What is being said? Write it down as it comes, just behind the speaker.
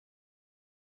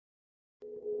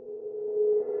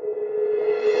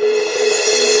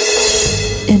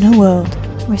a world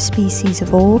where species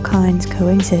of all kinds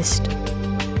coexist,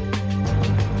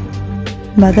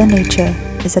 Mother Nature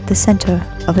is at the center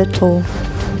of it all.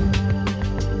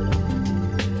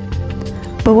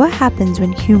 But what happens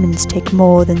when humans take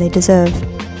more than they deserve?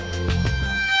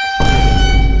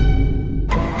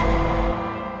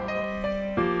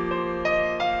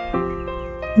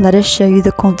 Let us show you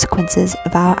the consequences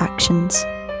of our actions.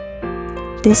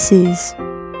 This is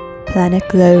Planet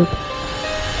Globe.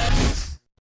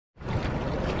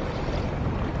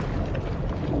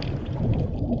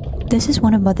 This is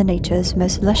one of Mother Nature's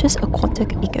most luscious aquatic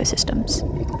ecosystems,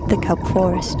 the kelp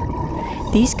forest.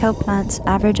 These kelp plants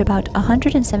average about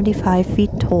 175 feet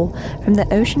tall from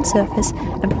the ocean surface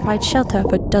and provide shelter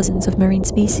for dozens of marine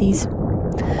species.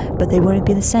 But they wouldn't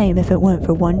be the same if it weren't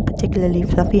for one particularly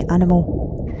fluffy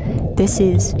animal. This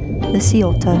is the sea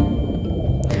otter.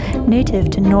 Native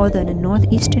to northern and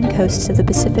northeastern coasts of the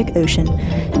Pacific Ocean,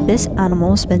 this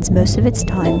animal spends most of its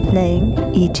time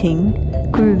playing,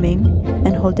 eating, grooming,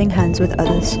 and holding hands with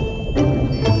others.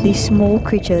 These small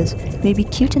creatures may be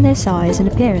cute in their size and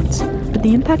appearance, but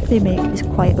the impact they make is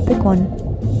quite a big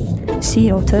one.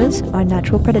 Sea otters are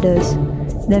natural predators.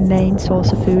 Their main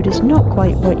source of food is not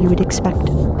quite what you would expect.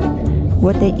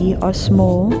 What they eat are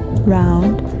small,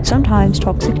 round, sometimes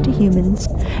toxic to humans,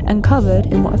 and covered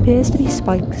in what appears to be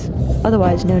spikes,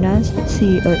 otherwise known as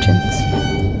sea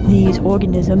urchins. These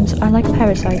organisms are like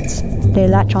parasites. They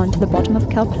latch onto the bottom of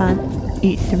a kelp plant,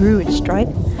 eat through its stripe,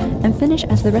 and finish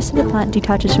as the rest of the plant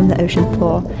detaches from the ocean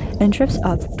floor and drifts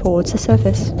up towards the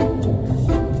surface.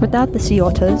 Without the sea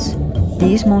otters,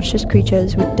 these monstrous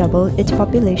creatures would double its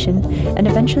population and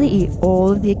eventually eat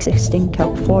all of the existing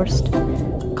kelp forest,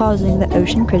 causing the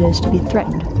ocean critters to be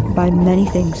threatened by many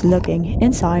things lurking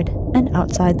inside and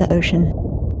outside the ocean.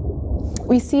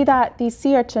 We see that these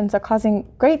sea urchins are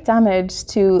causing great damage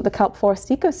to the kelp forest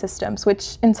ecosystems,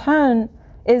 which in turn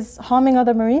is harming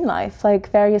other marine life,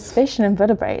 like various fish and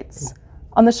invertebrates.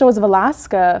 On the shores of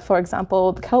Alaska, for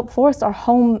example, the kelp forests are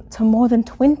home to more than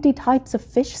 20 types of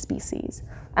fish species.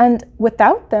 And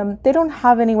without them, they don't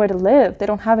have anywhere to live. They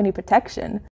don't have any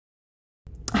protection.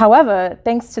 However,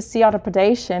 thanks to sea otter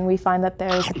predation, we find that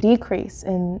there is a decrease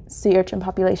in sea urchin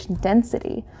population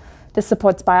density. This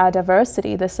supports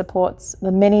biodiversity. This supports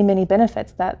the many, many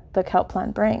benefits that the kelp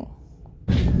plant brings.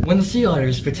 When the sea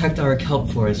otters protect our kelp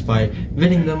forests by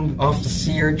ridding them of the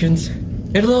sea urchins,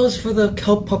 it allows for the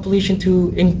kelp population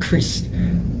to increase.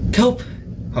 Kelp,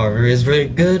 however, is very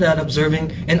good at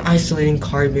absorbing and isolating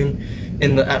carbon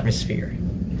in the atmosphere.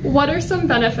 What are some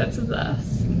benefits of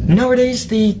this? Nowadays,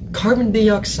 the carbon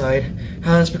dioxide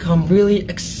has become really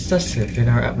excessive in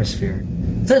our atmosphere.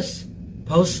 This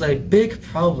poses a big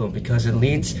problem because it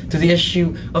leads to the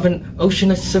issue of an ocean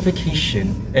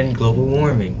acidification and global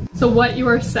warming. So what you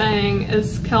are saying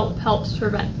is kelp helps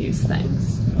prevent these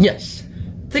things? Yes.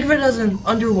 Think of it as an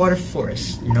underwater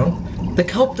forest, you know? The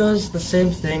kelp does the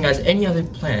same thing as any other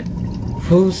plant,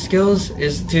 whose skills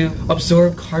is to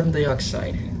absorb carbon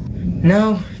dioxide.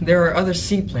 Now, there are other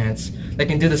sea plants that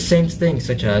can do the same thing,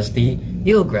 such as the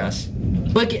eelgrass,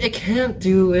 but it can't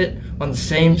do it on the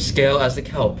same scale as the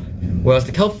kelp, whereas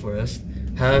the kelp forests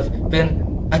have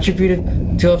been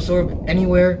attributed to absorb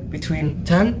anywhere between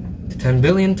 10 to 10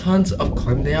 billion tons of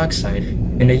carbon dioxide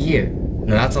in a year.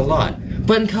 Now that's a lot.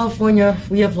 But in California,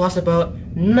 we have lost about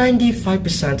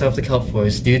 95% of the kelp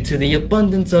forest due to the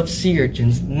abundance of sea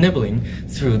urchins nibbling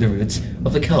through the roots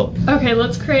of the kelp. Okay,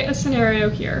 let's create a scenario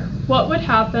here. What would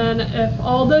happen if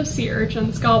all those sea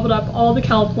urchins gobbled up all the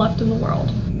kelp left in the world?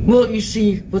 Well, you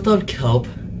see, without kelp,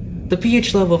 the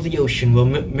pH level of the ocean will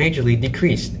majorly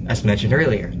decrease, as mentioned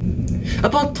earlier.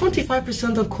 About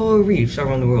 25% of coral reefs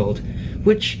around the world,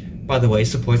 which, by the way,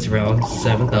 supports around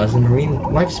 7,000 marine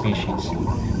life species,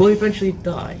 will eventually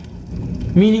die,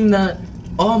 meaning that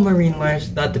all marine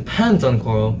life that depends on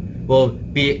coral will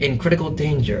be in critical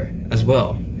danger as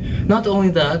well. Not only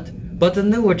that, but the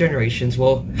newer generations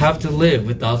will have to live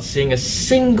without seeing a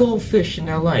single fish in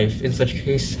their life if such a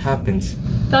case happens.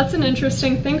 That's an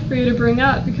interesting thing for you to bring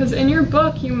up, because in your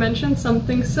book you mentioned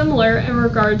something similar in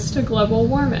regards to global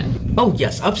warming. Oh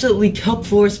yes, absolutely. Kelp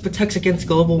forest protects against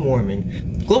global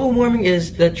warming. Global warming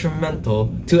is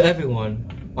detrimental to everyone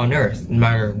on Earth, no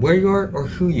matter where you are or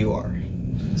who you are.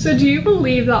 So do you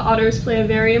believe that otters play a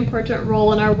very important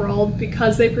role in our world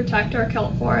because they protect our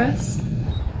kelp forests?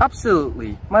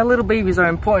 Absolutely. My little babies are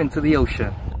important to the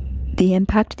ocean. The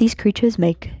impact these creatures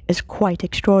make is quite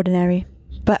extraordinary.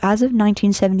 But as of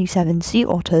 1977, sea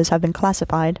otters have been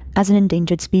classified as an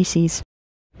endangered species.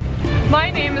 My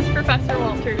name is Professor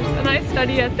Walters, and I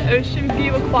study at the Ocean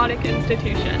View Aquatic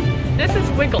Institution. This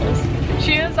is Wiggles.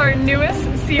 She is our newest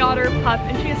sea otter pup,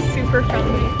 and she is super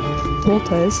friendly.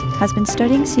 Walters has been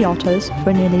studying sea otters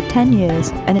for nearly 10 years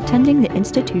and attending the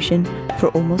institution for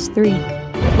almost 3.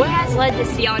 What has led to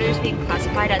sea otters being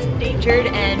classified as endangered,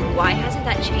 and why hasn't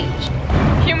that changed?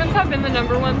 Humans have been the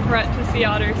 #1 threat to sea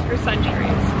otters for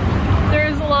centuries. There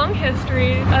is a long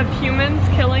history of humans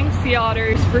killing sea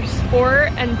otters for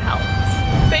sport and pelts.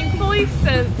 Thankfully,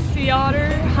 since sea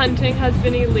otter hunting has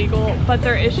been illegal, but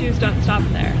their issues don't stop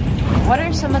there. What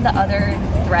are some of the other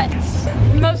threats?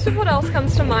 Most of what else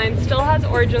comes to mind still has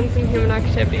origins in human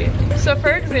activity. So for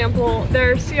example,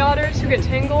 there are sea otters who get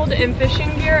tangled in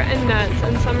fishing gear and nets,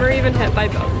 and some are even hit by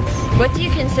boats. What do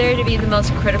you consider to be the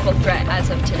most critical threat as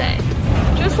of today?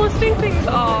 Just listing things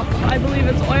off, I believe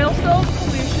it's oil spills,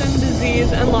 pollution,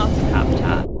 disease, and loss of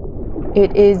habitat.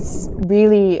 It is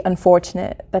really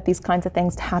unfortunate that these kinds of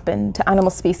things happen to animal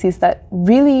species that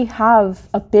really have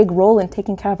a big role in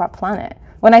taking care of our planet.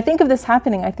 When I think of this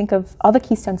happening, I think of other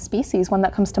keystone species. One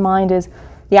that comes to mind is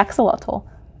the axolotl.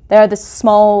 They're this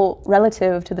small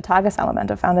relative to the tiger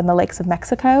salamander found in the lakes of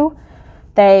Mexico.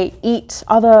 They eat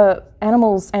other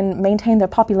animals and maintain their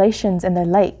populations in their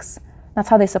lakes. That's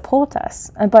how they support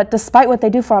us. But despite what they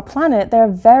do for our planet, they're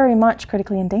very much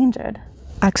critically endangered.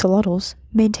 Axolotls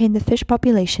maintain the fish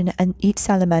population and eat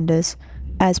salamanders,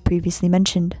 as previously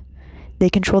mentioned.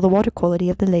 They control the water quality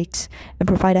of the lakes and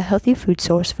provide a healthy food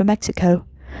source for Mexico.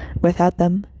 Without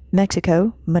them,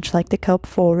 Mexico, much like the kelp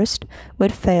forest,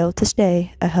 would fail to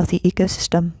stay a healthy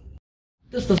ecosystem.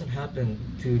 This doesn't happen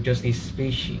to just these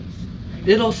species.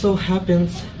 It also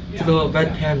happens to the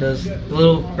red pandas, the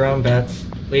little brown bats,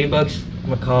 ladybugs,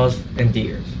 macaws, and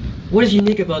deers. What is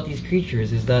unique about these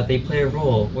creatures is that they play a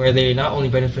role where they not only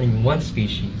benefiting one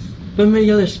species, but many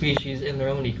other species in their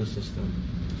own ecosystem.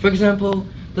 For example,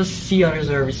 the sea otters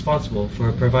are responsible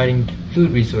for providing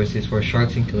food resources for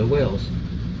sharks and killer whales.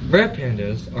 Red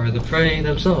pandas are the prey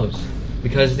themselves,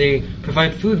 because they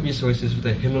provide food resources for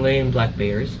the Himalayan black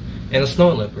bears and the snow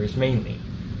leopards mainly.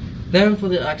 Then for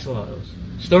the axolotls,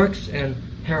 storks and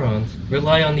herons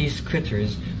rely on these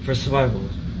critters for survival,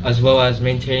 as well as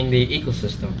maintaining the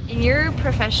ecosystem. In your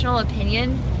professional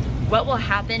opinion, what will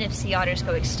happen if sea otters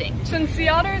go extinct? Since sea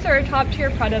otters are a top-tier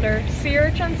predator, sea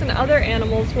urchins and other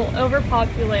animals will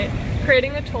overpopulate,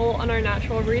 creating a toll on our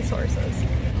natural resources.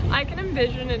 I can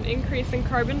envision an increase in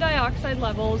carbon dioxide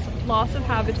levels, loss of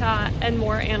habitat, and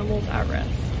more animals at risk.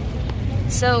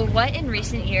 So what in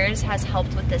recent years has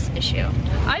helped with this issue?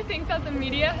 I think that the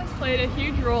media has played a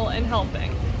huge role in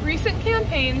helping. Recent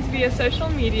campaigns via social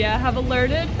media have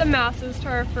alerted the masses to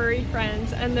our furry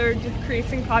friends and their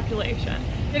decreasing population.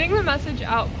 Getting the message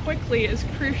out quickly is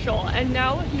crucial, and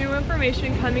now with new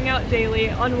information coming out daily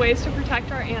on ways to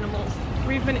protect our animals,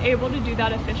 we've been able to do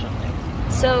that efficiently.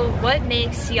 So what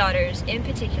makes sea otters in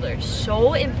particular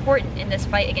so important in this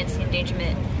fight against the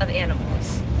endangerment of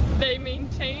animals? They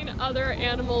maintain other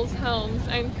animals' homes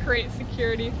and create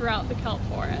security throughout the kelp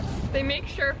forest. They make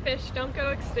sure fish don't go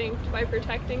extinct by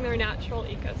protecting their natural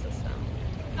ecosystem.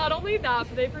 Not only that,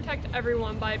 but they protect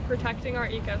everyone by protecting our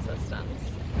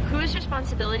ecosystems. Whose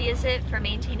responsibility is it for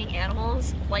maintaining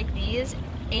animals like these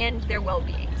and their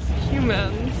well-beings?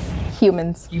 Humans.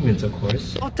 Humans. Humans, of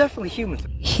course. Oh, definitely humans.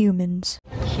 Humans.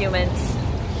 Humans.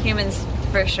 Humans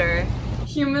for sure.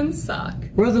 Humans suck.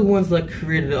 We're the ones that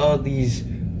created all these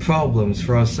problems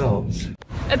for ourselves.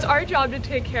 It's our job to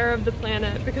take care of the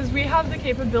planet because we have the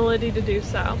capability to do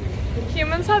so.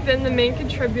 Humans have been the main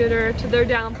contributor to their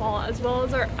downfall as well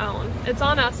as our own. It's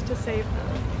on us to save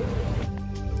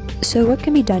them. So what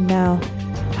can be done now?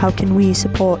 How can we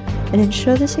support and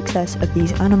ensure the success of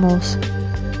these animals?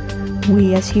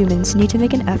 We as humans need to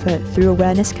make an effort through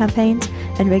awareness campaigns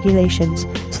and regulations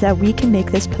so that we can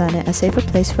make this planet a safer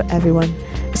place for everyone,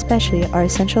 especially our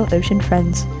essential ocean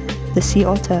friends, the sea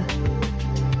otter.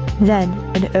 Then,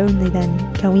 and only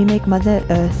then, can we make Mother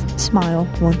Earth smile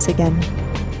once again.